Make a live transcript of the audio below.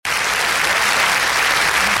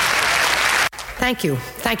Thank you.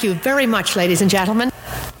 Thank you very much, ladies and gentlemen.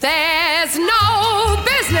 There's no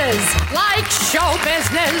business like show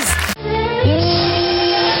business.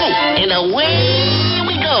 And away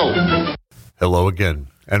we go. Hello again,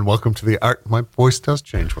 and welcome to the Art. My voice does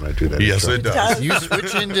change when I do that. Yes, it does. You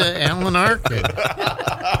switch into Alan Arkin.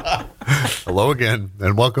 Hello again,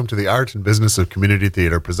 and welcome to the Art and Business of Community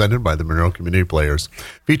Theater, presented by the Monroe Community Players,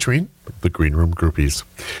 featuring the Green Room Groupies.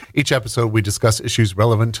 Each episode, we discuss issues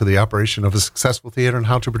relevant to the operation of a successful theater and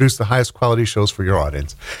how to produce the highest quality shows for your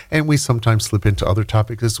audience. And we sometimes slip into other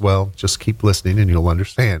topics as well. Just keep listening and you'll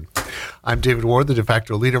understand. I'm David Ward, the de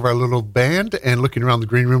facto leader of our little band, and looking around the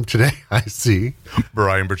Green Room today, I see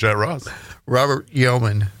Brian Burchett Ross, Robert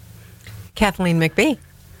Yeoman, Kathleen McBee.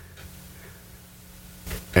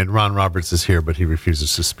 And Ron Roberts is here, but he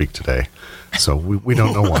refuses to speak today. So we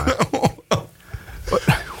don't know why.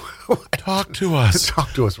 Talk to us.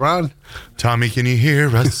 Talk to us, Ron. Tommy, can you hear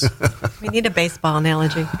us? We need a baseball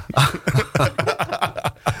analogy.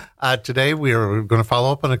 Today we are going to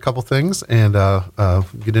follow up on a couple things and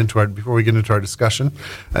get into before we get into our discussion.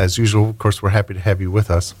 As usual, of course, we're happy to have you with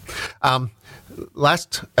us.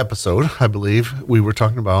 Last episode, I believe, we were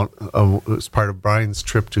talking about, as part of Brian's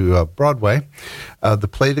trip to Broadway, the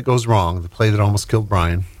play that goes wrong, the play that almost killed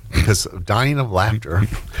Brian because of dying of laughter.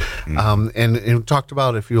 And we talked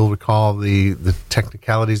about, if you'll recall, the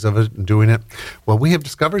technicalities of it and doing it. Well, we have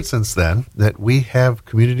discovered since then that we have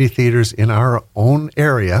community theaters in our own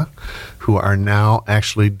area who are now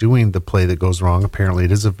actually doing the play that goes wrong. Apparently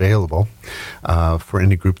it is available for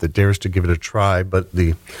any group that dares to give it a try. But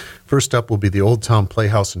the first up will be the Old Town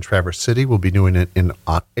Playhouse in Traverse City. We'll be doing it in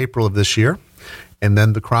April of this year. And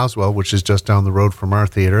then the Croswell, which is just down the road from our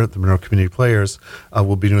theater, the Monroe Community Players,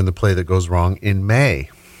 will be doing the play that goes wrong in May.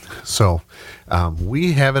 So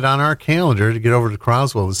we have it on our calendar to get over to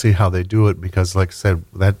Croswell to see how they do it because, like I said,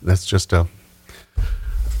 that's just I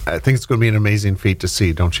think it's going to be an amazing feat to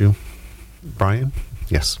see, don't you, Brian?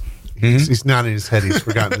 Yes. Mm-hmm. He's nodding his head. He's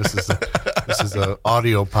forgotten this is a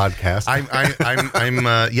audio podcast. I'm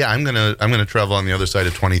gonna travel on the other side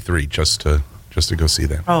of 23 just to go see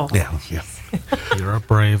that. Oh, yeah. You're a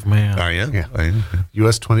brave man. I am. Yeah. I am.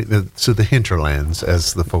 US 20, so the hinterlands,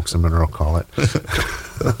 as the folks in Monroe call it.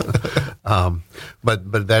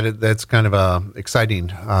 But that's kind of exciting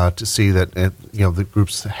to see that the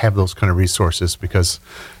groups have those kind of resources, because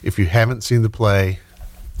if you haven't seen the play,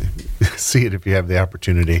 see it if you have the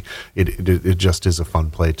opportunity. It just is a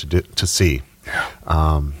fun play to see.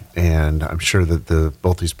 And I'm sure that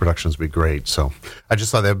both these productions will be great. So I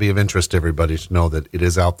just thought that would be of interest to everybody to know that it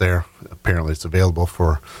is out there. Apparently it's available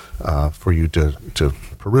for you to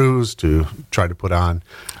peruse, to try to put on.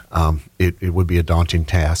 It would be a daunting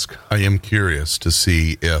task. I am curious to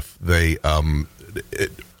see if they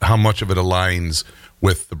how much of it aligns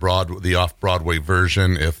with the off-Broadway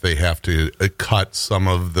version, if they have to cut some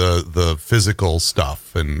of the physical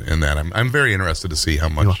stuff and that. I'm very interested to see how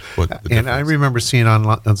much. What the difference. And I remember seeing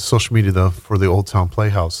on social media for the Old Town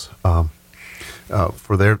Playhouse,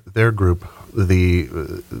 for their group, they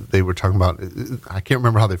were talking about, I can't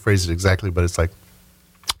remember how they phrased it exactly, but it's like,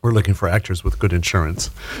 we're looking for actors with good insurance.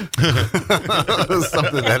 Something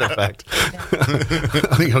to that effect.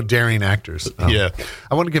 Daring actors. I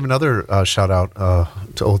want to give another shout out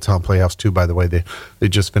to Old Town Playhouse too. By the way, they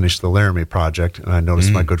just finished the Laramie project, and I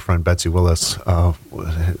noticed my good friend Betsy Willis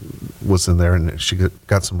was in there, and she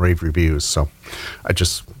got some rave reviews. So I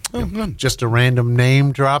just a random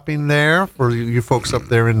name dropping there for you folks up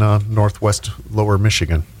there in Northwest Lower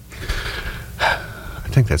Michigan. I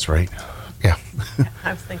think that's right. Yeah.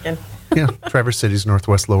 I was thinking. Yeah, Traverse City's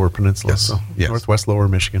Northwest Lower Peninsula. Yes. So Yes. Northwest Lower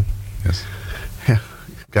Michigan. Yes. Yeah.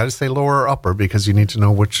 Got to say lower or upper because you need to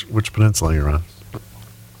know which peninsula you're on.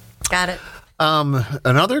 Got it.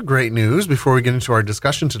 Another great news before we get into our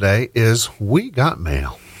discussion today is we got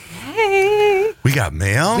mail. Hey. We got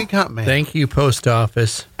mail? We got mail. Thank you, Post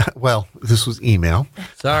Office. Well, this was email.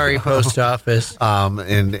 Sorry, Post Office.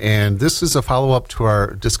 And this is a follow-up to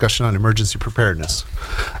our discussion on emergency preparedness.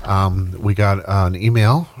 We got an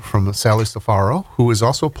email from Sally Safaro, who is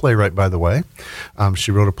also a playwright, by the way. She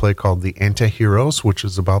wrote a play called The Anti-Heroes, which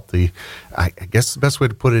is about I guess the best way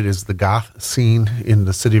to put it is the goth scene in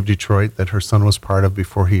the city of Detroit that her son was part of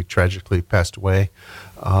before he tragically passed away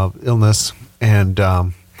of illness. And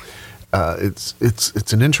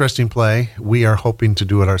it's an interesting play. We are hoping to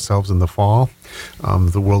do it ourselves in the fall,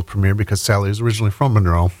 the world premiere, because Sally is originally from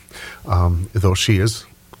Monroe, though she is,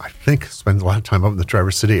 I think, spends a lot of time up in the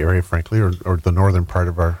Traverse City area, frankly, or the northern part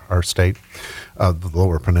of our state, the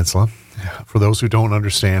Lower Peninsula. For those who don't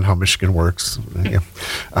understand how Michigan works,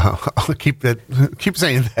 I'll keep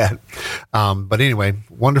saying that. But anyway,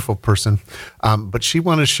 wonderful person. But she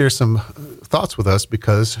wanted to share some thoughts with us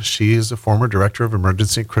because she is a former director of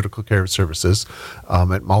emergency and critical care services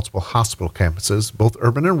at multiple hospital campuses, both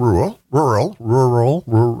urban and rural,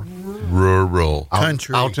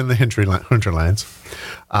 Country. out in the hinterlands,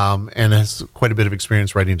 and has quite a bit of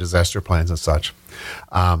experience writing disaster plans and such.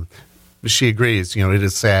 She agrees, it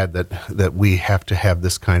is sad that we have to have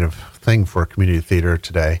this kind of thing for a community theater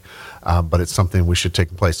today, but it's something we should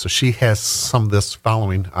take in place. So she has some of this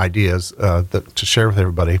following ideas to share with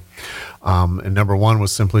everybody. And number one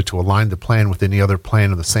was simply to align the plan with any other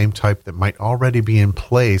plan of the same type that might already be in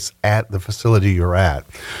place at the facility you're at.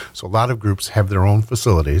 So a lot of groups have their own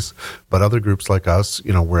facilities, but other groups like us,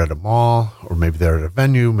 we're at a mall, or maybe they're at a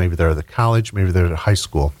venue, maybe they're at a college, maybe they're at a high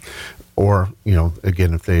school. Or,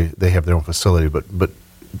 again, if they have their own facility, but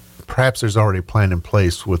perhaps there's already a plan in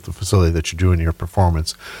place with the facility that you're doing your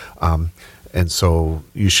performance. And so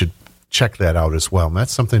you should check that out as well. And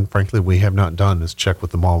that's something, frankly, we have not done, is check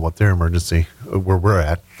with them all what their emergency, where we're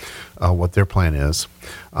at, what their plan is.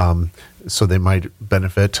 So they might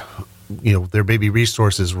benefit, there may be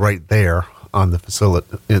resources right there on the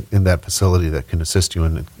facility, in that facility, that can assist you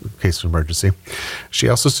in case of emergency. She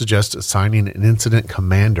also suggests assigning an incident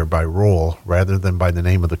commander by role rather than by the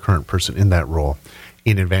name of the current person in that role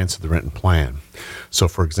in advance of the written plan. So,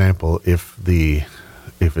 for example, if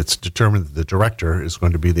it's determined that the director is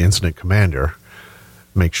going to be the incident commander,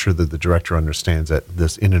 make sure that the director understands that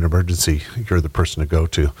this, in an emergency, you're the person to go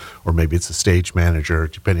to, or maybe it's a stage manager,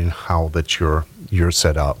 depending on how that you're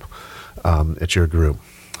set up at your group.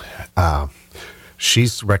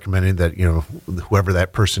 She's recommending that, whoever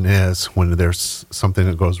that person is, when there's something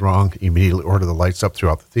that goes wrong, immediately order the lights up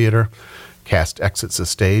throughout the theater. Cast exits the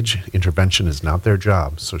stage. Intervention is not their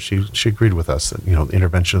job. So she agreed with us that,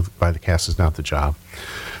 intervention by the cast is not the job.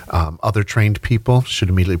 Other trained people should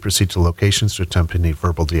immediately proceed to locations to attempt any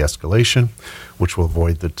verbal de-escalation, which will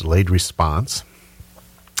avoid the delayed response.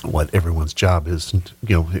 What everyone's job is,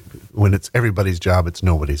 when it's everybody's job, it's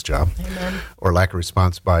nobody's job. Amen. Or lack of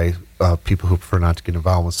response by people who prefer not to get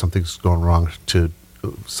involved when something's going wrong to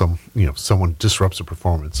someone disrupts a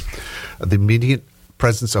performance. The immediate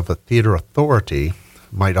presence of a theater authority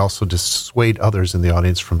might also dissuade others in the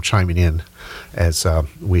audience from chiming in, as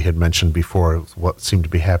we had mentioned before, what seemed to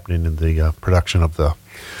be happening in the production of the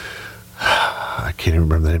I can't even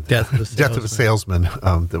remember the name. Death of a Salesman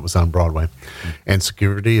that was on Broadway. And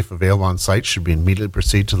security, if available on site, should be immediately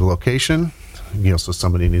proceed to the location. So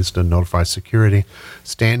somebody needs to notify security.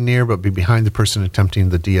 Stand near, but be behind the person attempting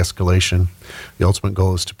the de-escalation. The ultimate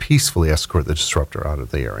goal is to peacefully escort the disruptor out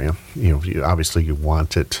of the area. Obviously you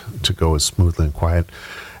want it to go as smoothly and quiet.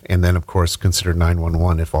 And then, of course, consider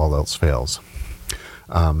 911 if all else fails.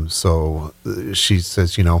 So she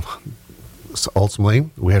says, so ultimately,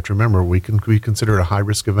 we have to remember we consider it a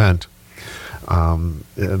high-risk event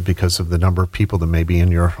because of the number of people that may be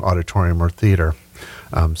in your auditorium or theater.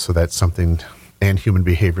 So that's something, and human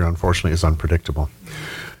behavior, unfortunately, is unpredictable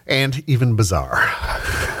and even bizarre,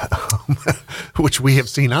 which we have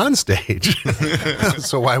seen on stage.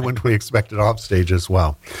 So why wouldn't we expect it off stage as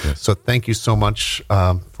well? Yes. So thank you so much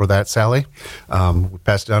for that, Sally. We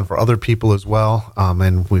passed it on for other people as well.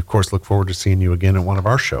 And we, of course, look forward to seeing you again at one of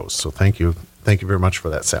our shows. So thank you. Thank you very much for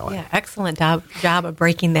that, Sally. Yeah, excellent job of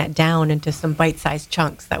breaking that down into some bite-sized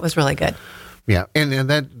chunks. That was really good. Yeah, and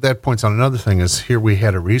that points on another thing is here we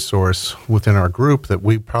had a resource within our group that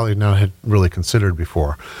we probably not had really considered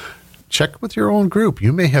before. Check with your own group.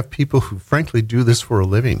 You may have people who frankly do this for a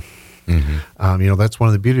living. Mm-hmm. That's one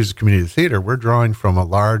of the beauties of community theater. We're drawing from a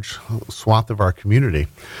large swath of our community.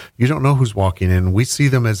 You don't know who's walking in. We see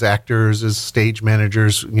them as actors, as stage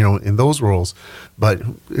managers, in those roles. But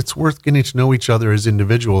it's worth getting to know each other as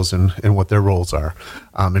individuals and what their roles are.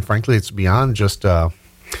 And frankly, it's beyond just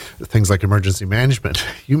things like emergency management.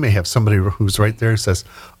 You may have somebody who's right there who says,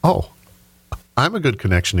 "Oh, I'm a good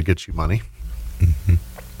connection to get you money." Mm-hmm.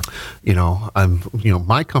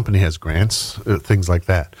 My company has grants, things like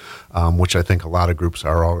that, which I think a lot of groups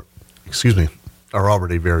are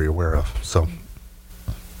already very aware of. So,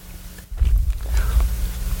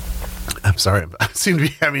 I'm sorry, I seem to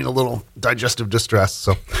be having a little digestive distress,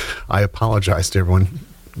 so I apologize to everyone.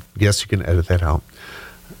 Yes, you can edit that out.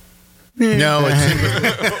 No,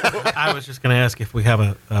 I was just going to ask if we have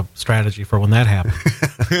a strategy for when that happens.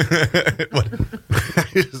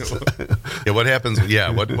 What happens?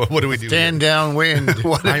 Yeah, what do we do? Stand downwind.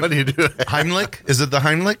 What do you do? Heimlich? Is it the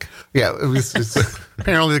Heimlich? Yeah, it's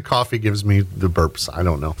apparently the coffee gives me the burps. I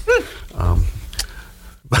don't know.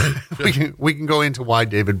 we can go into why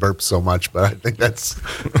David burps so much, but I think that's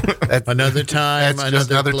Another time, that's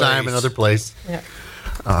just another time, another place. Yeah.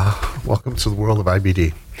 Welcome to the world of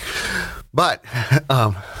IBD. But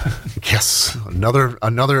yes, another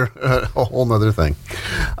a whole nother thing.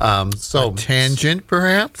 So Tangent,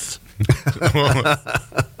 perhaps?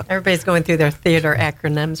 Everybody's going through their theater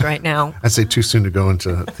acronyms right now. I'd say too soon to go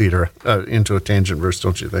into theater, into a tangent verse,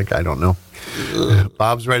 don't you think? I don't know.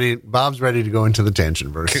 Bob's ready to go into the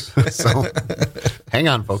tangent verse. So hang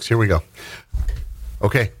on, folks. Here we go.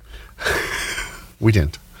 Okay. We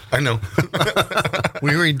didn't. I know.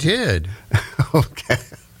 We already did. Okay.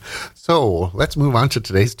 So let's move on to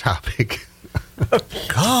today's topic.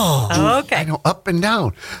 Okay. I know, up and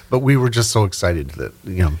down. But we were just so excited that,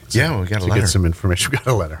 Yeah, we got a to letter. get some information. We got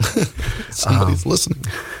a letter. Somebody's listening.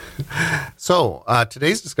 So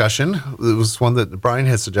today's discussion was one that Brian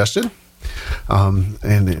had suggested.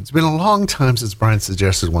 And it's been a long time since Brian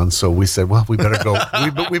suggested one, so we said, well, we better go.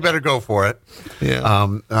 we better go for it.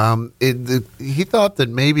 Yeah. He thought that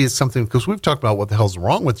maybe it's something, because we've talked about what the hell's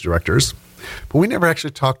wrong with directors, but we never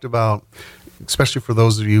actually talked about, especially for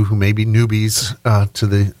those of you who may be newbies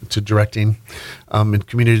to directing in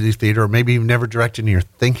community theater, or maybe you've never directed and you're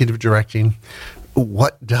thinking of directing.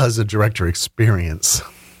 What does a director experience?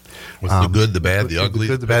 What's the good, the bad, the ugly?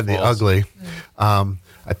 The good, the bad, the ugly.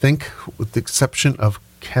 I think, with the exception of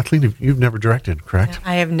Kathleen, you've never directed, correct?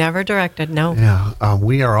 I have never directed, no. Yeah.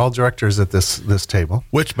 We are all directors at this table.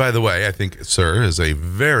 Which, by the way, I think, sir, is a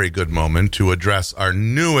very good moment to address our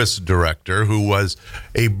newest director, who was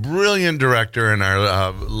a brilliant director in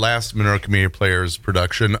our last Monroe Community Players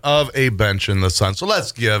production of A Bench in the Sun. So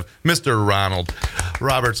let's give Mr. Ronald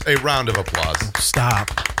Roberts a round of applause.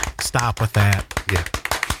 Stop with that. Yeah.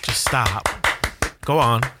 Just stop. Go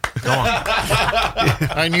on.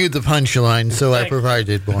 I knew the punchline, so I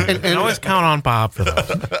provided one. You can always count on Bob for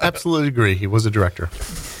those. Absolutely agree. He was a director.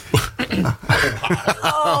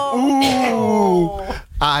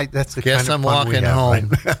 That's the Guess kind of I'm fun we walking have,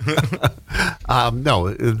 home. right? No,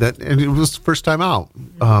 and it was the first time out.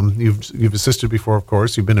 You've assisted before, of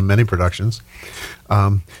course. You've been in many productions.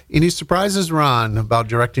 Any surprises, Ron, about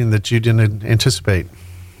directing that you didn't anticipate?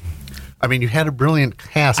 I mean, you had a brilliant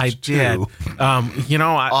cast. I too. did.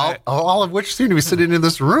 All of which seem to be sitting in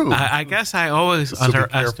this room. I guess I always So be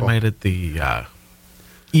careful. underestimated the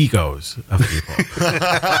egos of people.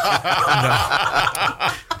 No.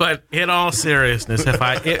 But in all seriousness, if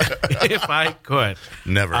I could,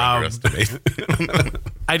 Never underestimate.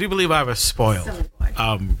 I do believe I was spoiled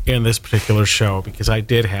in this particular show, because I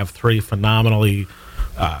did have three phenomenally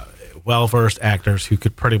well-versed actors who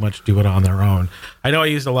could pretty much do it on their own. I know I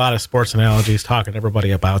used a lot of sports analogies talking to everybody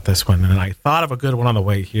about this one, and I thought of a good one on the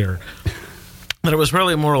way here. That it was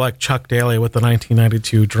really more like Chuck Daly with the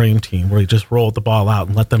 1992 Dream Team, where he just rolled the ball out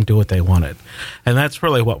and let them do what they wanted. And that's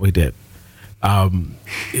really what we did.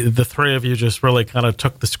 The three of you just really kind of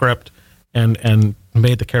took the script and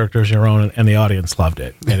made the characters your own, and the audience loved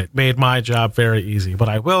it. And it made my job very easy. But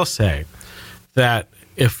I will say that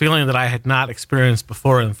a feeling that I had not experienced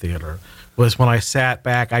before in theater was when I sat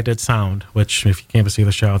back. I did sound, which, if you came to see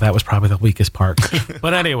the show, that was probably the weakest part.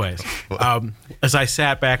 But anyways, as I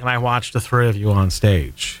sat back and I watched the three of you on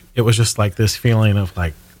stage, it was just like this feeling of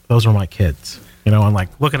like, those are my kids, and like,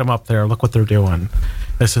 look at them up there, look what they're doing.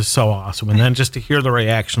 This is so awesome. And then just to hear the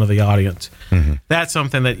reaction of the audience, that's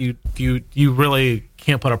something that you really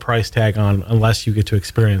can't put a price tag on unless you get to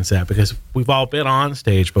experience that, because we've all been on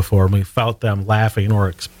stage before and we felt them laughing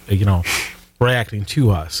or reacting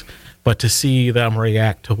to us. But to see them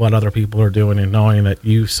react to what other people are doing, and knowing that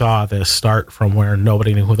you saw this start from where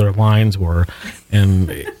nobody knew who their lines were, and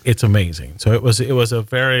it's amazing. So it was a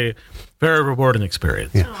very, very rewarding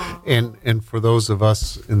experience. Yeah. And for those of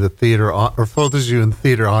us in the theater, or for those of you in the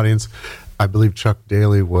theater audience, I believe Chuck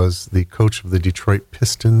Daly was the coach of the Detroit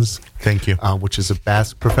Pistons. Thank you. Which is a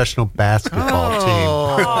professional basketball team.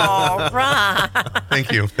 Oh, Ron.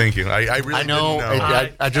 Thank you. I really know. didn't know.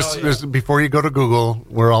 I just before you go to Google,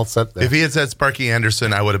 we're all set there. If he had said Sparky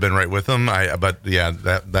Anderson, I would have been right with him. But yeah,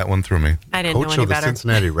 that one threw me. I didn't know Coach any of the better.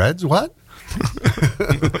 Cincinnati Reds? What?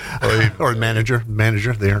 Or manager.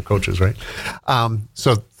 They aren't coaches, right?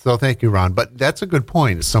 So thank you, Ron. But that's a good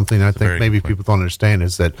point. It's something I think maybe people don't understand,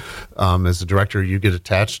 is that as a director, you get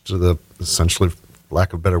attached to the, essentially,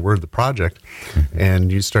 lack of a better word, the project,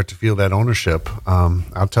 and you start to feel that ownership.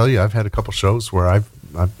 I'll tell you, I've had a couple shows where I've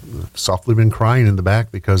softly been crying in the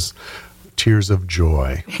back because tears of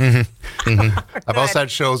joy. I've also had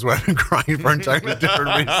shows where I've been crying for entirely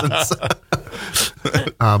different reasons.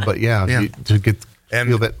 But yeah. To get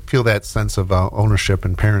feel that sense of ownership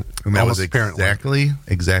and parent. And that was parent-like.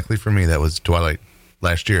 exactly for me. That was Twilight.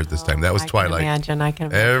 last year at this time. That was Twilight. I can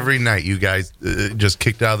imagine. Every night, you guys just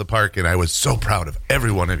kicked out of the park, and I was so proud of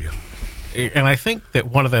every one of you. And I think that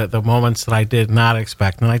one of the moments that I did not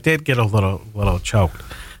expect, and I did get a little choked,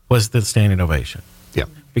 was the standing ovation. Yeah.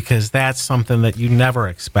 Because that's something that you never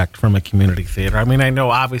expect from a community theater. I mean, I know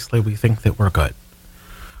obviously we think that we're good,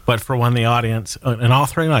 but for when the audience, and all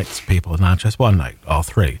 3 nights, people, not just one night, all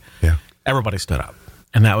 3, everybody stood up,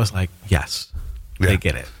 and that was like, yes, they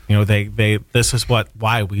get it. You know, they this is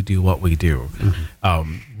why we do what we do,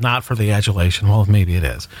 not for the adulation. Well, maybe it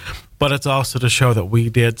is, but it's also to show that we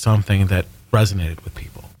did something that resonated with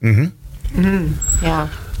people. Yeah.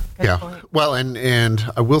 Good point. Well, and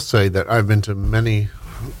I will say that I've been to many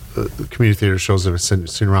community theater shows that I've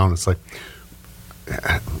seen around. It's like,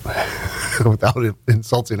 without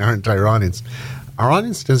insulting our entire audience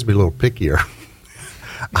tends to be a little pickier.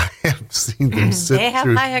 I have seen them sit They have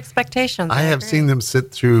through, high expectations. I have seen them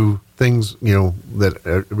sit through things,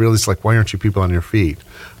 that really is like, why aren't you people on your feet?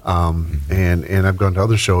 And I've gone to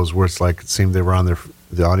other shows where it's like, it seemed they were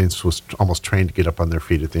the audience was almost trained to get up on their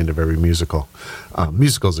feet at the end of every musical.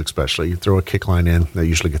 Musicals especially. You throw a kick line in, that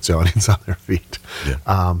usually gets the audience on their feet.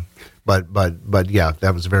 Yeah. But yeah,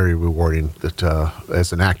 that was very rewarding that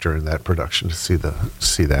as an actor in that production to see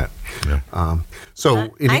that. Yeah.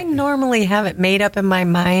 I normally have it made up in my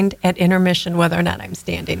mind at intermission whether or not I'm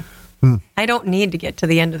standing. I don't need to get to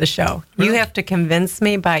the end of the show. You have to convince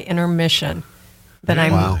me by intermission that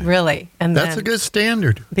I'm really. And That's a good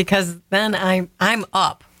standard. Because then I'm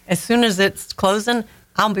up. As soon as it's closing,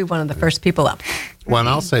 I'll be one of the first people up. Well, and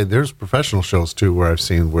I'll say there's professional shows too where I've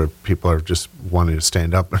seen where people are just wanting to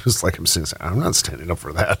stand up. It's like I'm not standing up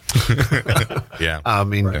for that. Yeah. I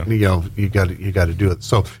mean, you got to do it.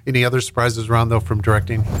 So, any other surprises around though from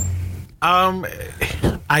directing?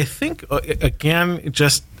 I think again,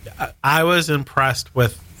 just I was impressed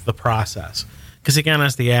with the process because again,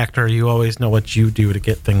 as the actor, you always know what you do to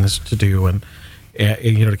get things to do and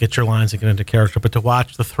to get your lines and get into character. But to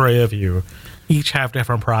watch the 3 of you each have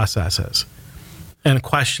different processes. And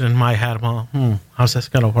question in my head, well, how's this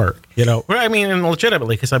going to work? I mean, and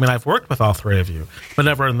legitimately, because I've worked with all 3 of you, but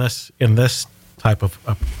never in this type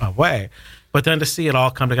of way. But then to see it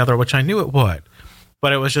all come together, which I knew it would,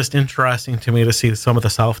 but it was just interesting to me to see some of the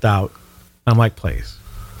self-doubt. I'm like, please,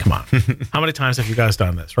 come on. How many times have you guys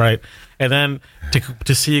done this, right? And then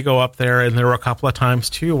to see you go up there, and there were a couple of times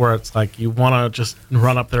too where it's like you want to just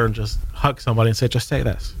run up there and just hug somebody and say, just say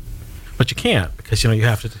this. But you can't because, you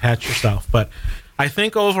have to detach yourself. But I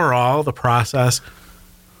think overall, the process,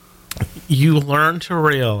 you learn to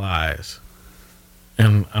realize,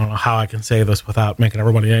 and I don't know how I can say this without making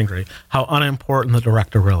everybody angry, how unimportant the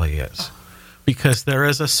director really is. Because there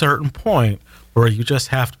is a certain point where you just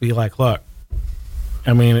have to be like, look,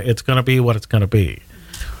 it's going to be what it's going to be.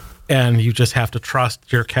 And you just have to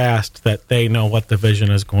trust your cast that they know what the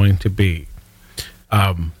vision is going to be.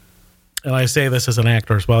 And I say this as an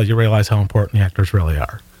actor as well, you realize how important the actors really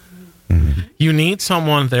are. Mm-hmm. You need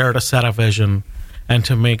someone there to set a vision and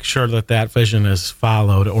to make sure that that vision is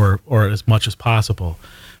followed or as much as possible.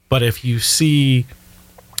 But if you see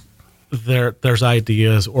there's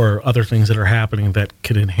ideas or other things that are happening that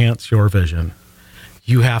can enhance your vision,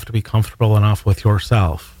 you have to be comfortable enough with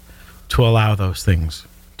yourself to allow those things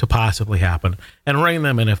to possibly happen and rein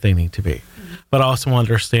them in if they need to be. But also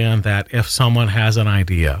understand that if someone has an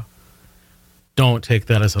idea, don't take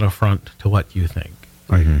that as an affront to what you think.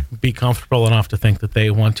 Mm-hmm. Be comfortable enough to think that they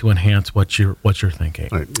want to enhance what you're thinking.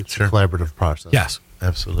 Right. It's a collaborative process. Yes.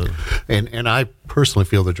 Absolutely. And I personally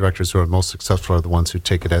feel the directors who are most successful are the ones who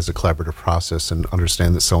take it as a collaborative process and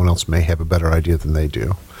understand that someone else may have a better idea than they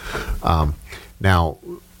do. Now,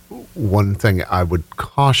 one thing I would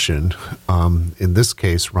caution, in this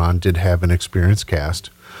case, Ron did have an experienced cast.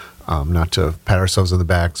 Not to pat ourselves on the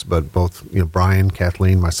backs, but both Brian,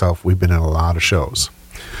 Kathleen, myself, we've been in a lot of shows.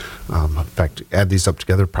 In fact, add these up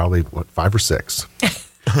together, probably 5 or 6.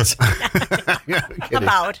 I'm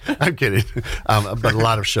kidding. But a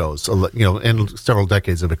lot of shows, and several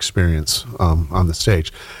decades of experience on the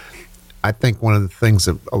stage. I think one of the things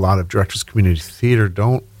that a lot of directors of community theater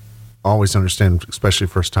don't always understand, especially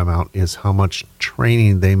first time out, is how much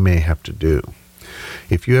training they may have to do.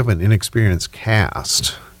 If you have an inexperienced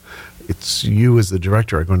cast, it's you as the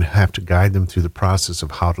director are going to have to guide them through the process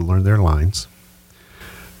of how to learn their lines,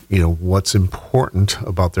 what's important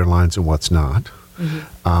about their lines and what's not.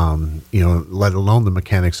 let alone the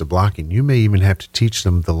mechanics of blocking. You may even have to teach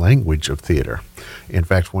them the language of theater. In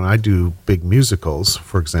fact, when I do big musicals,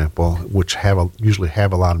 for example, which usually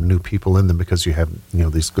have a lot of new people in them because you have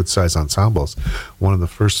these good size ensembles, one of the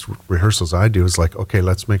first rehearsals I do is like, okay,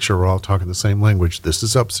 let's make sure we're all talking the same language. This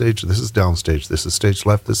is upstage, this is downstage, this is stage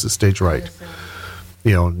left, this is stage right.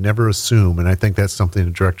 Never assume, and I think that's something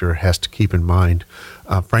the director has to keep in mind,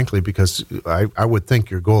 frankly, because I would think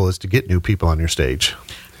your goal is to get new people on your stage.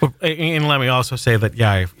 Well, and let me also say that,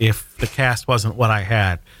 if the cast wasn't what I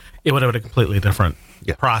had, it would have been a completely different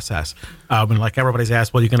process. And like everybody's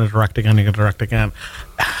asked, well, you're going to direct again, you're going to direct again.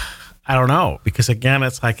 I don't know, because again,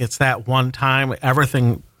 it's like it's that one time,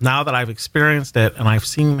 everything, now that I've experienced it and I've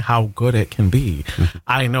seen how good it can be,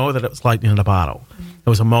 I know that it was lightning in a bottle. It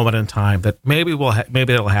was a moment in time that maybe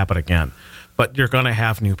it'll happen again. But you're going to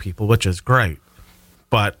have new people, which is great.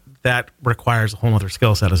 But that requires a whole other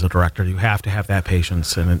skill set as a director. You have to have that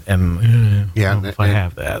patience, and I don't know if I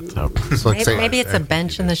have that. So maybe it's a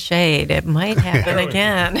bench in the shade. It might happen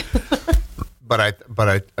again. But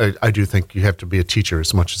I do think you have to be a teacher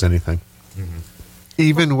as much as anything.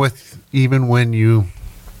 Even when you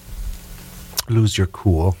lose your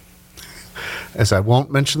cool. As I won't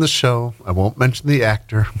mention the show, I won't mention the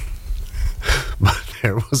actor, but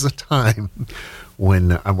there was a time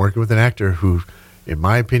when I'm working with an actor who, in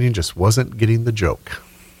my opinion, just wasn't getting the joke.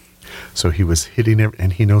 So he was hitting it,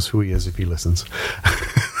 and he knows who he is if he listens.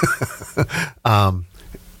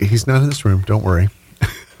 He's not in this room, don't worry.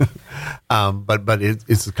 But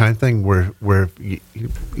it's the kind of thing where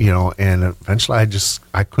and eventually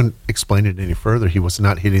I couldn't explain it any further. He was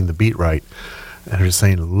not hitting the beat right. And I was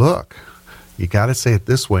saying, look, you got to say it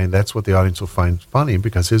this way, and that's what the audience will find funny,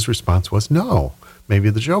 because his response was, no,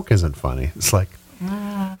 maybe the joke isn't funny. It's like,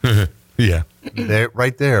 yeah,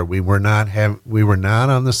 right there, we were not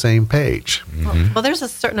on the same page. Well, there's a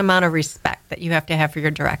certain amount of respect that you have to have for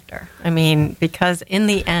your director. I mean, because in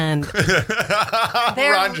the end,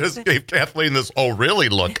 Ron just gave Kathleen this "oh really"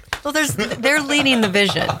 look. Well, they're leading the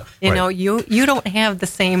vision. You don't have the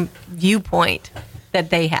same viewpoint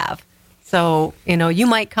that they have. So, you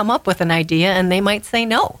might come up with an idea and they might say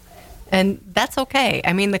no. And that's okay.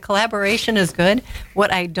 I mean, the collaboration is good.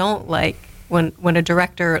 What I don't like when a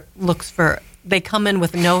director they come in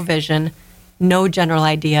with no vision, no general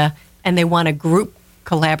idea, and they want to group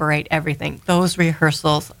collaborate everything. Those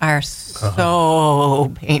rehearsals are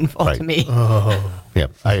so painful to me. Yeah,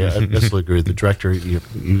 I absolutely agree. The director,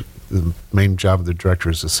 the main job of the director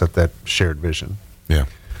is to set that shared vision. Yeah.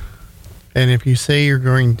 And if you say you're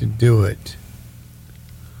going to do it,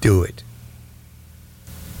 do it.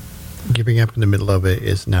 Giving up in the middle of it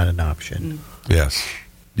is not an option. Yes.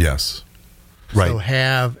 Right. So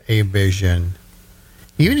have a vision.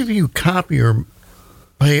 Even if you copy or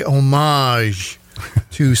pay homage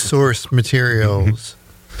to source materials,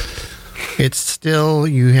 it's still,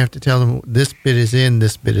 you have to tell them this bit is in,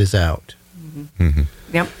 this bit is out.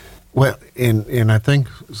 Yep. Well, and I think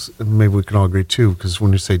maybe we can all agree too, because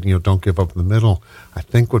when you say, don't give up in the middle, I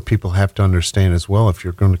think what people have to understand as well, if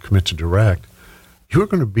you're going to commit to direct, you're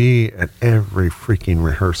going to be at every freaking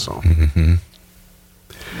rehearsal.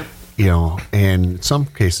 And in some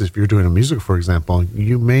cases, if you're doing a musical, for example,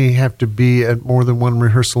 you may have to be at more than one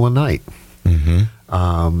rehearsal a night.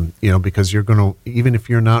 Because you're going to, even if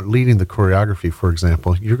you're not leading the choreography, for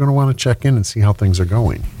example, you're going to want to check in and see how things are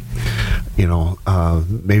going.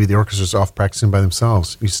 Maybe the orchestra's off practicing by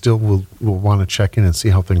themselves. You still will want to check in and see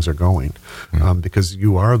how things are going, because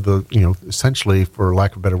you are essentially, for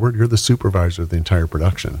lack of a better word, you're the supervisor of the entire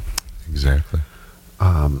production. Exactly.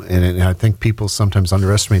 And I think people sometimes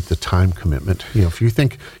underestimate the time commitment. If you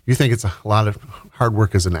think it's a lot of hard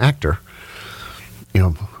work as an actor,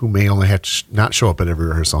 who may only have to not show up at every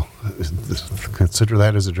rehearsal, consider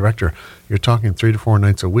that as a director. You're talking 3 to 4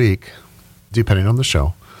 nights a week, depending on the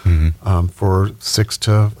show. For 6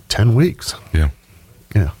 to 10 weeks. Yeah.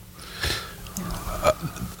 Yeah.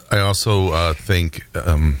 I also think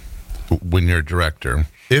when you're a director,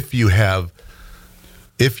 if you have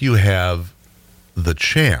the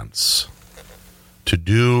chance to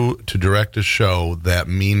direct a show that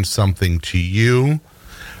means something to you,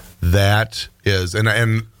 that is, and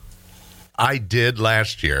I did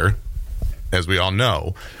last year, as we all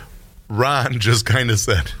know. Ron just kind of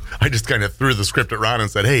said, I just kind of threw the script at Ron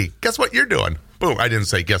and said, hey, guess what you're doing? Boom. I didn't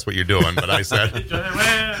say, guess what you're doing, but I said, it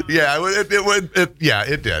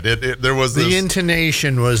did. There was the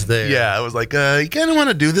intonation was there. Yeah. I was like, you kind of want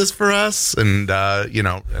to do this for us? And,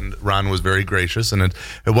 and Ron was very gracious. And it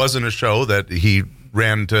wasn't a show that he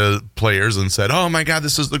ran to players and said, "Oh my God,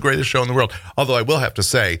 this is the greatest show in the world." Although I will have to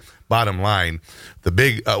say, bottom line, the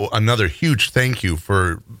big another huge thank you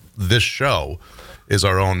for this show is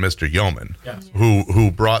our own Mr. Yeoman,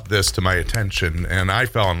 who brought this to my attention, and I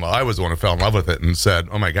was the one who fell in love with it and said,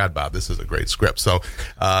 "Oh my God, Bob, this is a great script." So,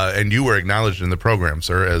 and you were acknowledged in the program,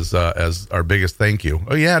 sir, as our biggest thank you.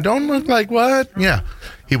 Oh yeah, don't look like what? Yeah,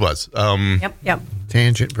 he was. Yep.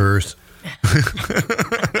 Tangent verse.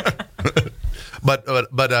 But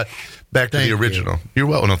back to the original. You're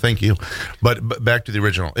welcome. No, thank you. But back to the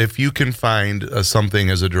original. If you can find something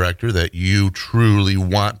as a director that you truly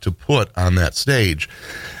want to put on that stage,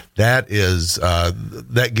 that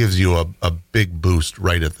gives you a big boost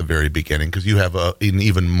right at the very beginning, because you have an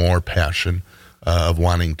even more passion of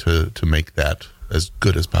wanting to make that as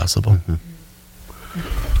good as possible.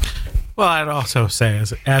 Well, I'd also say,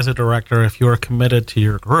 as a director, if you're committed to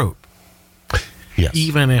your group, yes,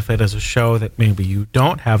 even if it is a show that maybe you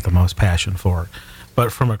don't have the most passion for,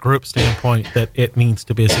 but from a group standpoint that it needs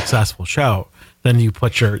to be a successful show, then you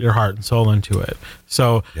put your heart and soul into it.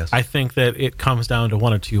 So yes, I think that it comes down to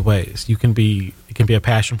one of two ways. It can be a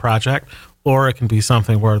passion project, or it can be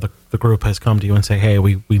something where the group has come to you and say, "Hey,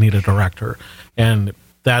 we need a director," and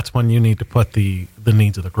that's when you need to put the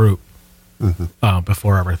needs of the group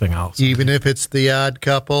before everything else. Even if it's The Odd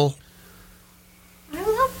Couple. I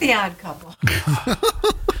love The Odd Couple.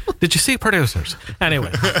 Did you see Producers? Anyway.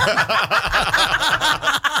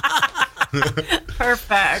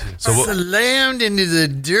 Perfect. Slammed into the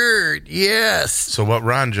dirt. Yes. So what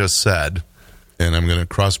Ron just said, and I'm going to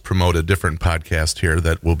cross-promote a different podcast here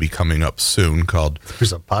that will be coming up soon called...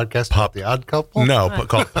 There's a podcast about The Odd Couple? No,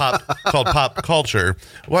 called Pop Culture.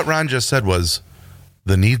 What Ron just said was,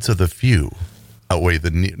 the needs of the few outweigh the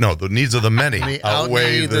needs of the many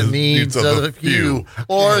outweigh the needs of the few,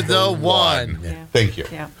 or the one. Yeah. Thank you.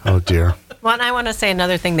 Yeah. Oh, dear. Well, and I want to say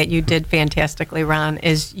another thing that you did fantastically, Ron,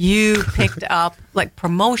 is you picked up like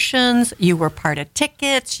promotions. You were part of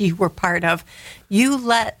tickets. You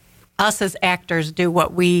let us as actors do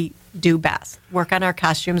what we do best: work on our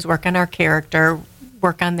costumes, work on our character,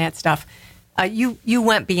 work on that stuff. You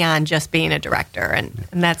went beyond just being a director, and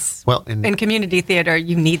that's in community theater.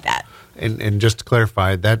 You need that. And just to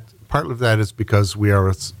clarify, that part of that is because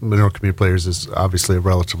Mineral Community Players is obviously a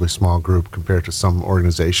relatively small group compared to some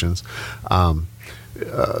organizations.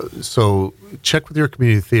 So check with your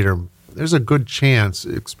community theater. There's a good chance,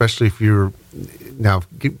 especially if you're now.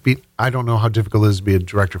 I don't know how difficult it is to be a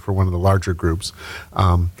director for one of the larger groups,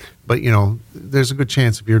 but there's a good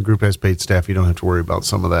chance if your group has paid staff, you don't have to worry about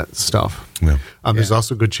some of that stuff. Yeah. There's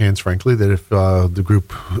also a good chance, frankly, that if the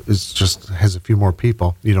group has a few more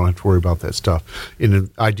people, you don't have to worry about that stuff. In an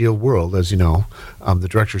ideal world, as you know, the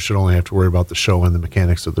director should only have to worry about the show and the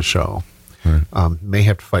mechanics of the show. Right. May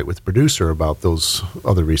have to fight with the producer about those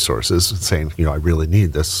other resources, saying, I really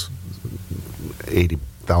need this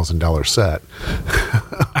 $80,000 set.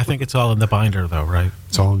 I think it's all in the binder, though, right?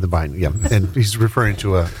 It's all in the binder, yeah. And he's referring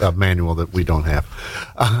to a manual that we don't have.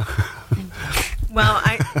 Well,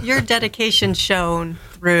 your dedication shown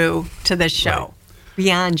through to this show,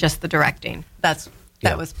 beyond just the directing. That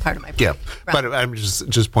was part of my point. Yeah, but I'm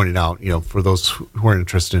just pointing out, for those who are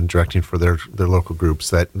interested in directing for their local groups,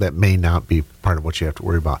 that may not be part of what you have to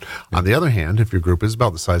worry about. Yeah. On the other hand, if your group is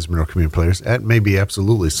about the size of Mineral Community Players, that may be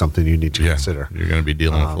absolutely something you need to consider. You're going to be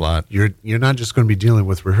dealing with a lot. You're not just going to be dealing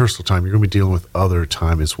with rehearsal time. You're going to be dealing with other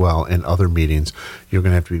time as well, and other meetings. You're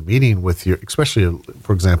going to have to be meeting with especially,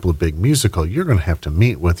 for example, a big musical, you're going to have to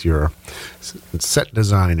meet with your set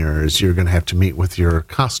designers. You're going to have to meet with your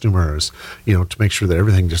costumers, to make sure that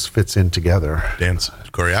everything just fits in together. Dance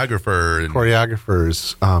choreographers.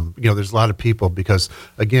 There's a lot of people because,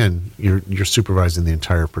 again, you're supervising the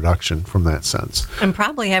entire production from that sense. And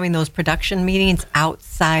probably having those production meetings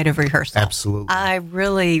outside of rehearsal. Absolutely. I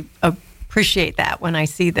really appreciate that when I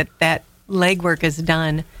see that legwork is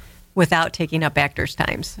done without taking up actors'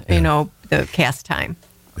 times, the cast time.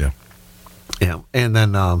 Yeah. Yeah. And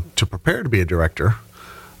then to prepare to be a director,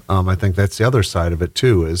 I think that's the other side of it,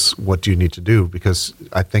 too, is what do you need to do? Because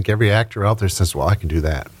I think every actor out there says, well, I can do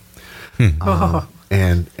that.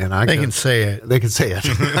 And they can say it. They can say it.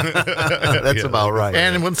 That's about right.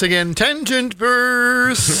 And once again, tangent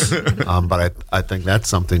verse. But I think that's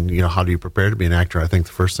something, how do you prepare to be an actor? I think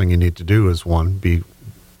the first thing you need to do is, one, be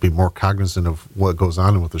more cognizant of what goes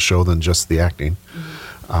on with the show than just the acting.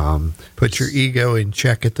 Put your ego in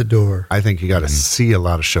check at the door. I think you got to see a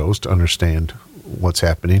lot of shows to understand what's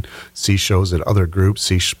happening, see shows at other groups,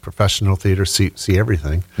 see professional theater, see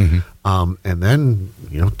everything. And then,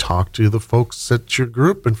 talk to the folks at your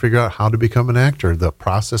group and figure out how to become an actor. The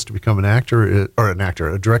process to become an actor,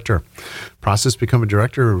 a director. Process to become a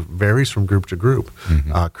director varies from group to group.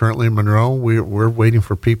 Currently in Monroe, we're waiting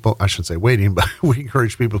for people, I shouldn't say waiting, but we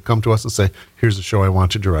encourage people to come to us and say, here's a show I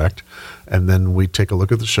want to direct. And then we take a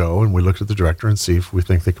look at the show and we look at the director and see if we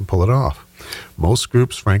think they can pull it off. Most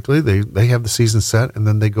groups, frankly, they have the season set and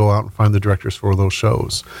then they go out and find the directors for those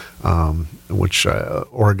shows, which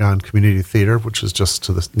Oregon Community Theater, which is just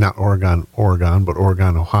to the, not Oregon, but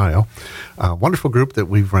Oregon, Ohio. Wonderful group that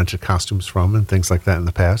we've rented costumes from and things like that in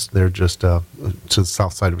the past. They're just to the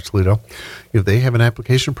south side of Toledo. They have an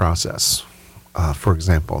application process. For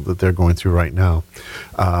example, that they're going through right now.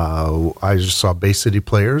 I just saw Bay City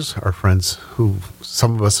Players, our friends who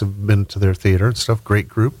some of us have been to their theater and stuff, great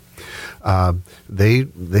group.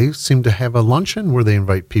 They seem to have a luncheon where they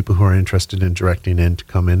invite people who are interested in directing in to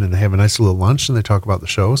come in, and they have a nice little lunch and they talk about the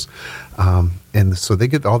shows. And so they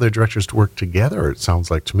get all their directors to work together, it sounds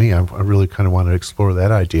like to me. I really kind of want to explore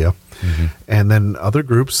that idea. And then other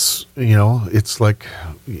groups, it's like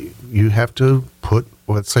you have to put,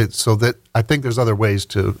 let's say, so that I think there's other ways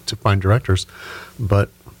to find directors, but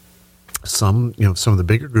some of the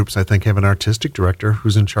bigger groups I think have an artistic director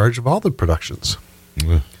who's in charge of all the productions.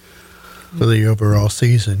 For the overall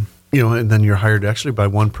season. And then you're hired actually by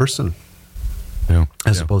one person.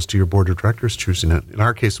 As opposed to your board of directors choosing it. In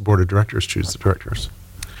our case, the board of directors choose the directors.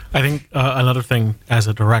 I think another thing as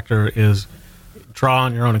a director is draw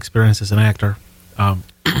on your own experience as an actor.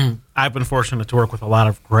 I've been fortunate to work with a lot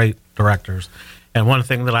of great directors. And one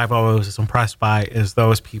thing that I've always was impressed by is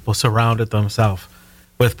those people surrounded themselves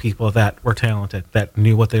with people that were talented, that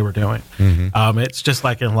knew what they were doing. It's just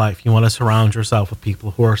like in life. You want to surround yourself with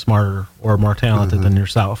people who are smarter or more talented than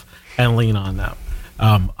yourself and lean on them.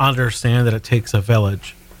 Understand that it takes a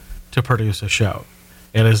village to produce a show.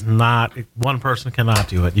 It is not, one person cannot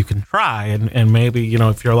do it. You can try, and maybe,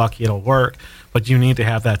 if you're lucky, it'll work, but you need to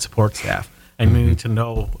have that support staff, and you need to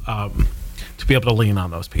know, to be able to lean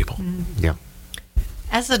on those people. Yeah.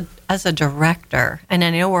 As a director, and I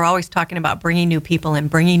know we're always talking about bringing new people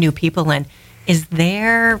in, is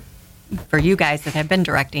there, for you guys that have been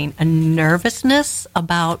directing, a nervousness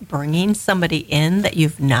about bringing somebody in that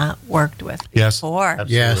you've not worked with before?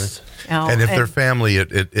 Absolutely. Yes. And if they're family,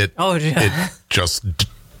 it just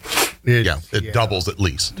It doubles at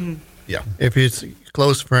least. Yeah. If it's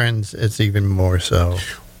close friends, it's even more so.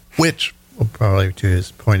 Which, probably to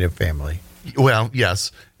his point of family. well,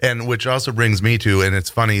 yes, and which also brings me to, and it's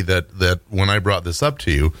funny that when I brought this up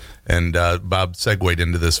to you, and Bob segued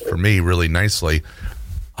into this for me really nicely,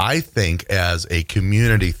 I think as a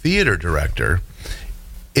community theater director,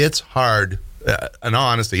 it's hard, in all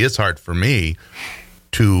honesty, it's hard for me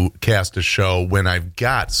to cast a show when I've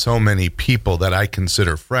got so many people that I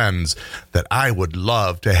consider friends that I would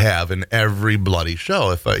love to have in every bloody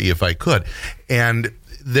show if I could. And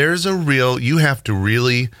there's you have to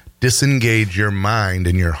really disengage your mind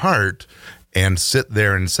and your heart and sit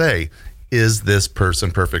there and say, is this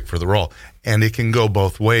person perfect for the role? And it can go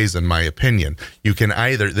both ways, in my opinion. You can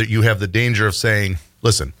either, you have the danger of saying,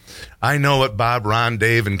 listen, I know what Bob, Ron,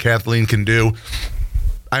 Dave, and Kathleen can do.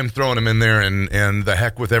 I'm throwing them in there and the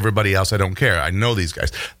heck with everybody else. I don't care. I know these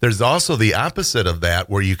guys. There's also the opposite of that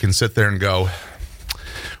where you can sit there and go,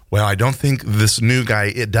 well, I don't think this new guy,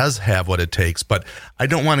 it does have what it takes, but I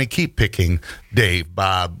don't want to keep picking Dave,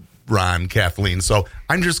 Bob, Ron, Kathleen. So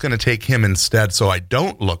I'm just going to take him instead so I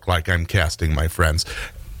don't look like I'm casting my friends.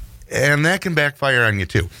 And that can backfire on you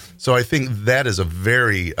too. So I think that is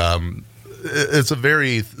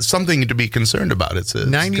something to be concerned about. It's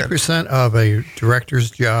 90% of a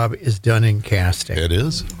director's job is done in casting. It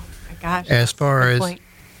is. Oh my gosh. As far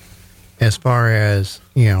as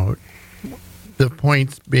the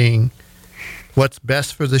points being what's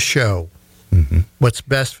best for the show, what's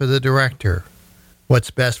best for the director, what's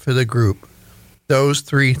best for the group. Those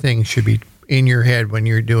three things should be in your head when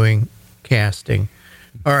you're doing casting.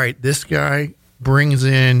 All right, this guy brings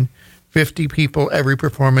in 50 people every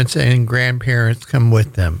performance and grandparents come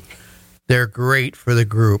with them. They're great for the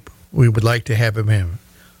group. We would like to have him in.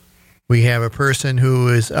 We have a person who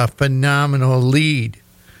is a phenomenal lead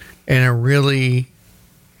and a really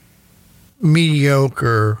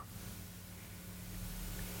mediocre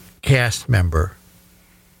cast member.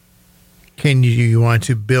 You want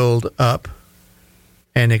to build up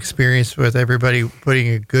an experience with everybody, putting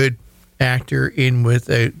a good actor in with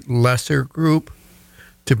a lesser group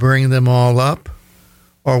to bring them all up,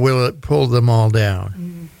 or will it pull them all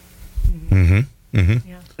down? Yeah. And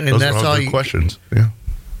Those that's are all good questions. Yeah.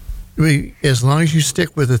 as long as you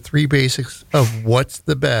stick with the 3 basics of what's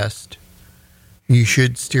the best, you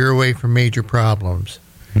should steer away from major problems.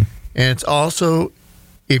 And it's also,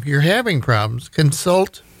 if you're having problems,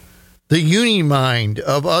 consult the uni mind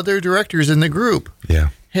of other directors in the group. Yeah.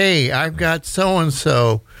 Hey, I've got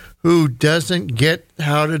so-and-so who doesn't get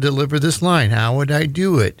how to deliver this line. How would I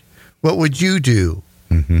do it? What would you do?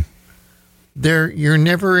 Mm-hmm. You're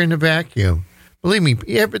never in a vacuum. Believe me,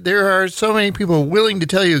 there are so many people willing to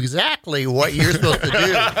tell you exactly what you're supposed to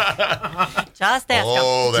do. Just ask them.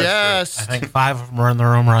 Oh, that's I think 5 of them are in the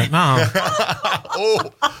room right now.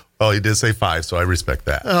 true. Oh, you did say 5, so I respect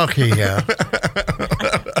that. Okay, yeah.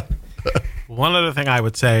 One other thing I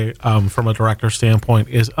would say from a director standpoint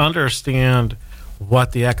is understand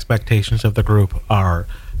what the expectations of the group are.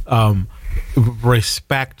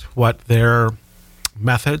 Respect what their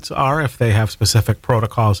methods are. If they have specific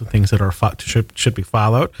protocols and things that are should be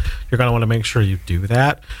followed, you're going to want to make sure you do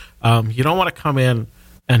that. You don't want to come in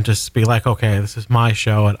and just be like, okay, this is my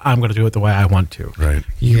show and I'm going to do it the way I want to. Right.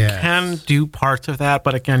 You can do parts of that,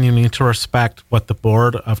 but again, you need to respect what the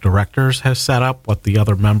board of directors has set up, what the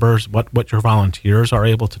other members, what your volunteers are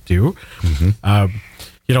able to do.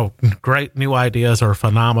 Great new ideas are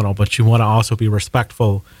phenomenal, but you want to also be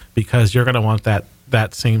respectful because you're going to want that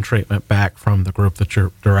same treatment back from the group that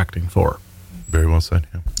you're directing for. Very well said.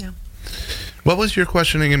 Yeah. What was your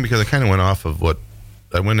question again? Because I kind of went off of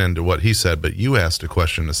I went into what he said, but you asked a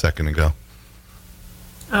question a second ago.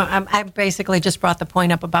 I basically just brought the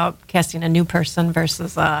point up about casting a new person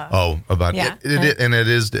versus. To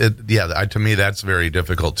me that's very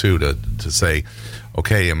difficult too to say,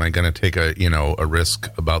 okay, am I going to take a risk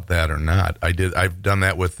about that or not? I've done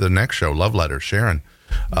that with the next show, Love Letter. Sharon,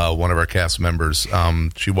 one of our cast members,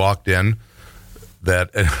 she walked in. That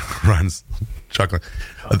runs chuckling.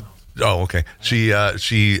 Oh, okay. She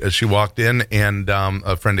walked in, and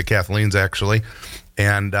a friend of Kathleen's actually,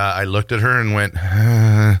 and I looked at her and went,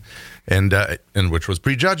 and which was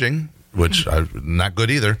prejudging, which not good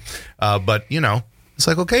either. But it's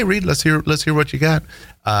like, okay, Reed, let's hear what you got.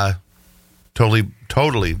 Totally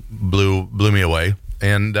blew me away,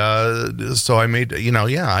 and so I made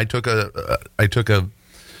I took a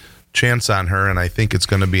chance on her, and I think it's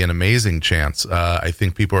going to be an amazing chance. I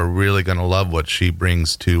think people are really going to love what she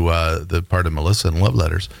brings to the part of Melissa in Love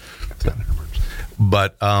Letters.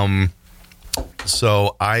 But when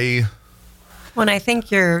I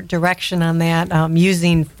think your direction on that,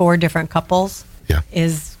 using 4 different couples,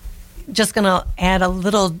 is just going to add a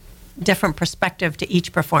little different perspective to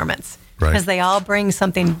each performance, because they all bring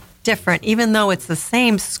something different, even though it's the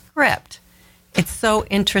same script. It's so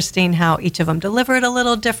interesting how each of them deliver it a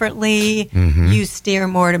little differently. Mm-hmm. You steer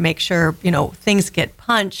more to make sure, things get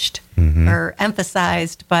punched or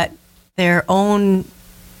emphasized, but their own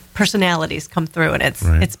personalities come through. And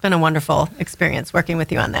it's been a wonderful experience working with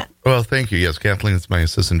you on that. Well, thank you. Yes, Kathleen is my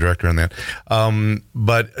assistant director on that.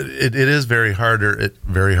 But it is very harder.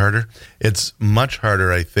 It's much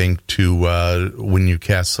harder, I think, to when you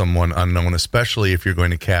cast someone unknown, especially if you're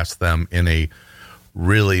going to cast them in a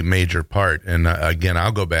really major part. And again,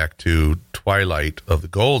 I'll go back to Twilight of the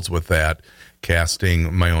Golds with that,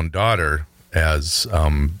 casting my own daughter as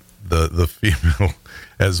the female,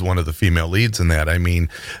 as one of the female leads in that. I mean,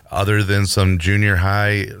 other than some junior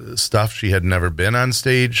high stuff, she had never been on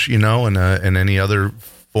stage, in any other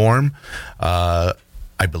form. I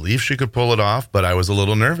believe she could pull it off, but I was a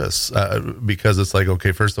little nervous because it's like,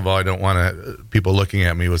 okay, first of all, I don't want people looking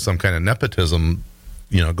at me with some kind of nepotism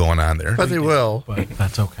going on there. But they will. But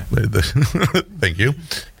that's okay. Thank you.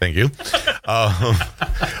 It's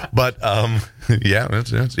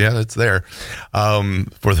there.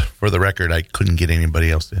 For the record, I couldn't get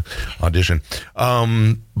anybody else to audition.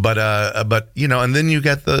 But and then you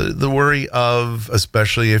get the worry of,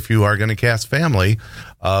 especially if you are going to cast family,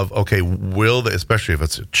 of, okay, will they, especially if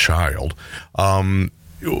it's a child,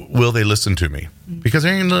 will they listen to me? Because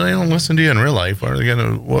they don't listen to you in real life. Are they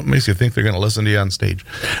gonna? What makes you think they're going to listen to you on stage?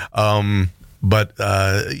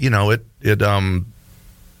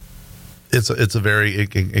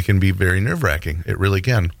 It can be very nerve-wracking. It really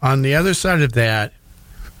can. On the other side of that,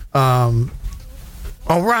 Ron,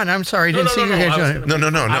 I'm sorry, I didn't see your hand. No.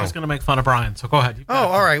 I was going to make fun of Brian, so go ahead.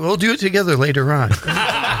 All right, we'll do it together later on.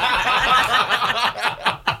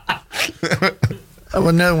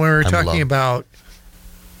 Well, no, when we're talking about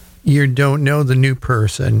you don't know the new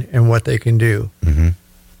person and what they can do. Mm-hmm.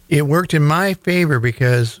 It worked in my favor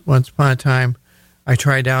because once upon a time I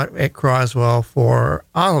tried out at Croswell for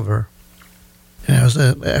Oliver. And I was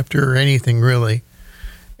after anything really.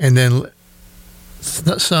 And then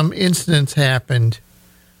some incidents happened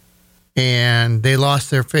and they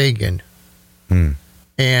lost their Fagin.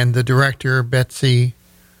 and the director, Betsy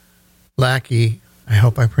Lackey, I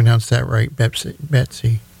hope I pronounced that right,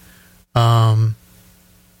 Betsy,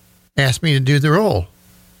 asked me to do the role.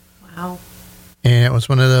 Wow. And it was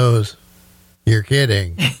one of those, you're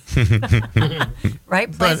kidding.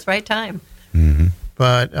 Right place, right time.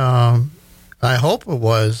 But I hope it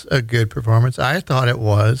was a good performance. I thought it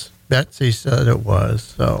was. Betsy said it was.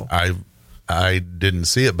 So I didn't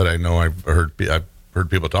see it, but I know I've heard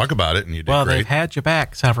people talk about it, and you did Well, great. they've had you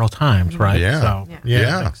back several times, right? Yeah. So,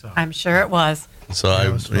 Yeah. I think so. I'm sure it was.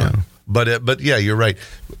 So was fun. But yeah, you're right.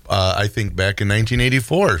 I think back in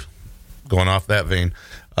 1984, going off that vein,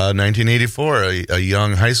 1984, a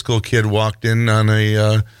young high school kid walked in on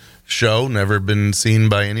a show, never been seen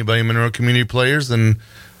by anybody in Monroe Community Players, and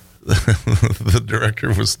the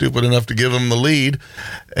director was stupid enough to give him the lead,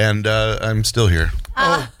 and I'm still here.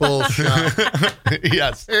 Oh, bullshit.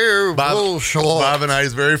 Yes. Ew, bullshit. Bob and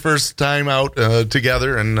I's very first time out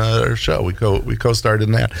together in our show. We co-starred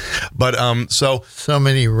in that. But So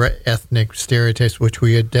many ethnic stereotypes, which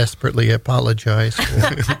we had desperately apologized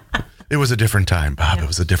for. it was a different time, Bob. It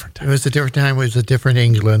was a different It time. was a different time. It was a different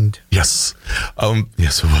England. Yes.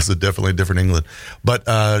 Yes, it was definitely different England. But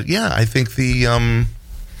yeah, I think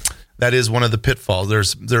that is one of the pitfalls.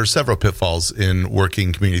 There are several pitfalls in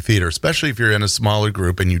working community theater, especially if you're in a smaller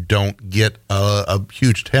group and you don't get a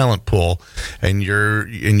huge talent pool, and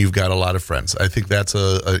you've got a lot of friends. I think that's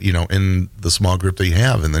in the small group that you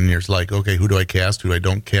have, and then you're like, okay, who do I cast? Who I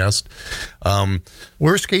don't cast?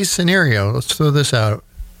 Worst case scenario, let's throw this out.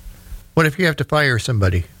 What if you have to fire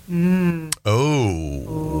somebody?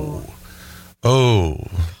 Oh.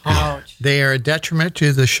 Ouch. They are a detriment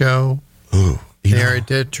to the show. Ooh. They are a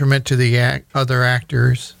detriment to the other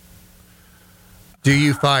actors. Do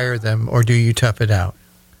you fire them or do you tough it out?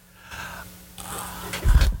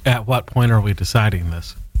 At what point are we deciding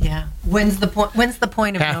this? Yeah. When's the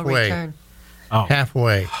point of no Halfway. return? Oh,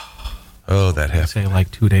 Halfway. Oh, that I happened. say like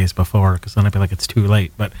 2 days before, because then I'd be like, it's too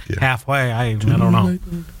late. But halfway, I don't know.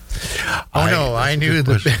 Oh, no, I knew it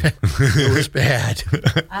was bad.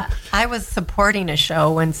 I was supporting a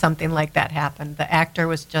show when something like that happened. The actor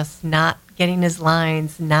was just not getting his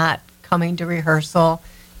lines, not coming to rehearsal,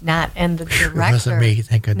 and the director. It wasn't me,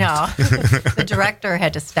 thank goodness. No, the director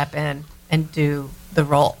had to step in and do the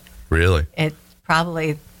role. Really? It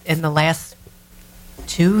probably in the last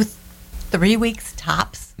 2-3 weeks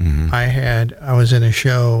tops. I was in a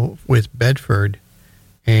show with Bedford,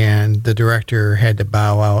 and the director had to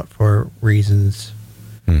bow out for reasons.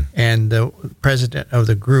 And the president of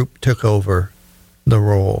the group took over the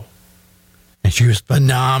role. And she was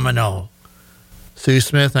phenomenal. Sue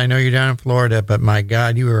Smith, I know you're down in Florida, but my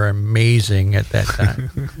God, you were amazing at that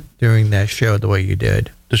time doing that show the way you did.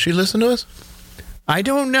 Does she listen to us? I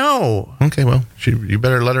don't know. Okay, well, you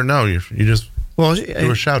better let her know. You just Well,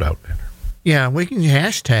 do a shout out. yeah, we can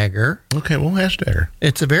hashtag her. Okay, we'll hashtag her.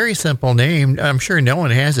 It's a very simple name. I'm sure no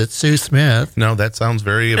one has it. Sue Smith. No, that sounds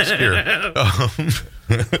very obscure.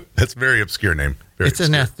 That's a very obscure name. Very It's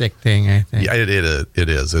an obscure. ethnic thing, I think. Yeah, it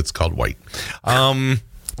is. It's called White.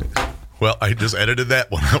 Well, I just edited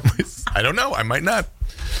that one out. I don't know. I might not.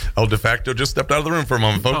 El de facto just stepped out of the room for a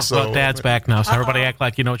moment, folks. So Well, Dad's back now, so everybody act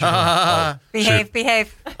like you know what you're doing.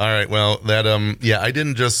 Behave. all right. Well, that yeah, I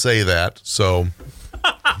didn't just say that. So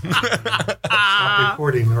Stop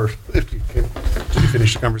recording, or if you can, did you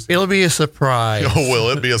finish the conversation? It'll be a surprise. oh, will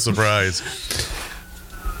it be a surprise?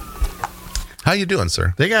 How you doing,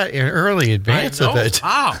 sir? They got an early advance of it.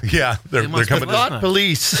 Wow. Yeah, they're must coming. have Not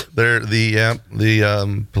police. The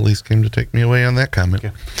police came to take me away on that comment.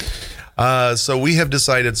 So we have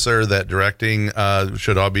decided, sir, that directing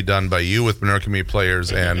should all be done by you with Monroe Community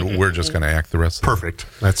Players, and we're just going to act the rest of it. Perfect.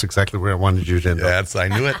 That's exactly where I wanted you to end up. I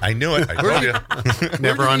knew it. I told you.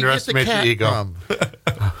 Never underestimate the ego. From?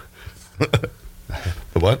 The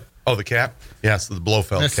what? Oh, the cat? Yes, the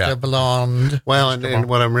Blofeld Mr. cat. Blonde. Well, and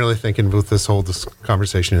what I'm really thinking with this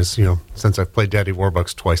conversation is, since I've played Daddy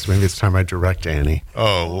Warbucks twice, maybe it's time I direct Annie.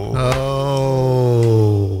 Oh.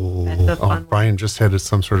 Oh. That's a fun one. Brian just had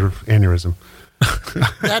some sort of aneurysm.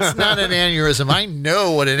 That's not an aneurysm. I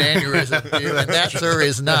know what an aneurysm is, and that, sir,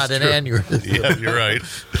 is not an aneurysm. Yeah, you're right.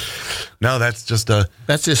 No, that's just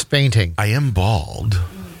That's just fainting. I am bald.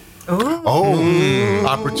 Oh,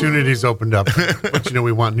 opportunities opened up. But,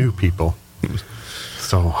 we want new people.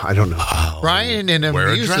 So, I don't know. Brian in a Wear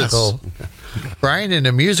a musical. Brian in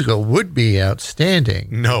a musical would be outstanding.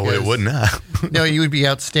 No, it because- would not. No, you would be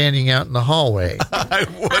outstanding out in the hallway. I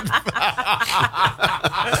would.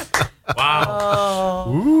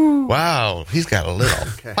 Wow. Wow. He's got a little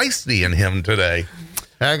feisty in him today.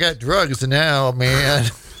 I got drugs now, man.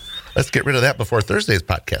 Let's get rid of that before Thursday's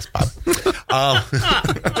podcast, Bob.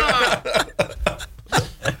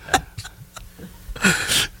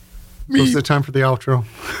 So is it time for the outro?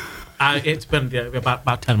 It's been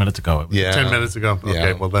about 10 minutes ago. Yeah. 10 minutes ago. Okay,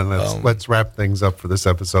 Yeah. well then let's wrap things up for this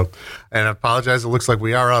episode. And I apologize, it looks like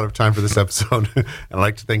we are out of time for this episode. And I'd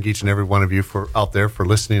like to thank each and every one of you out there for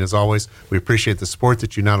listening as always. We appreciate the support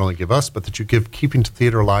that you not only give us, but that you give Keeping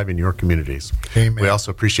Theater alive in your communities. Amen. We also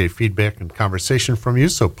appreciate feedback and conversation from you,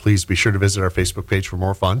 so please be sure to visit our Facebook page for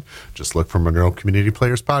more fun. Just look for Monroe Community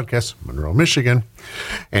Players Podcast, Monroe, Michigan.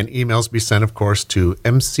 And emails be sent, of course, to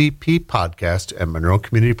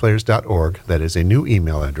mcppodcast@monroecommunityplayers.org. That is a new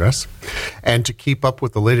email address. And to keep up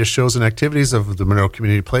with the latest shows and activities of the Monroe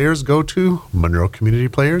Community Players, go to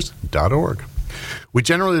monroecommunityplayers.org. We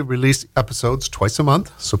generally release episodes twice a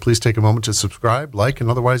month, so please take a moment to subscribe, like, and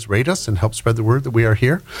otherwise rate us and help spread the word that we are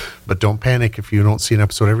here. But don't panic if you don't see an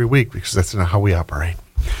episode every week, because that's not how we operate.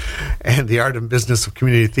 And the art and business of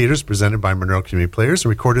community theater is presented by Monroe Community Players and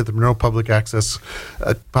recorded at the Monroe Public Access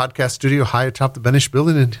podcast studio high atop the Benish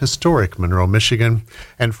Building in historic Monroe, Michigan.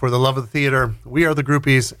 And for the love of the theater, we are the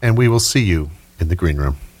Groupies, and we will see you in the green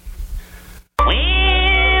room.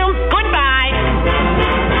 Well, goodbye.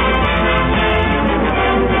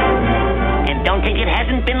 And don't think it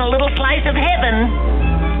hasn't been a little slice of heaven.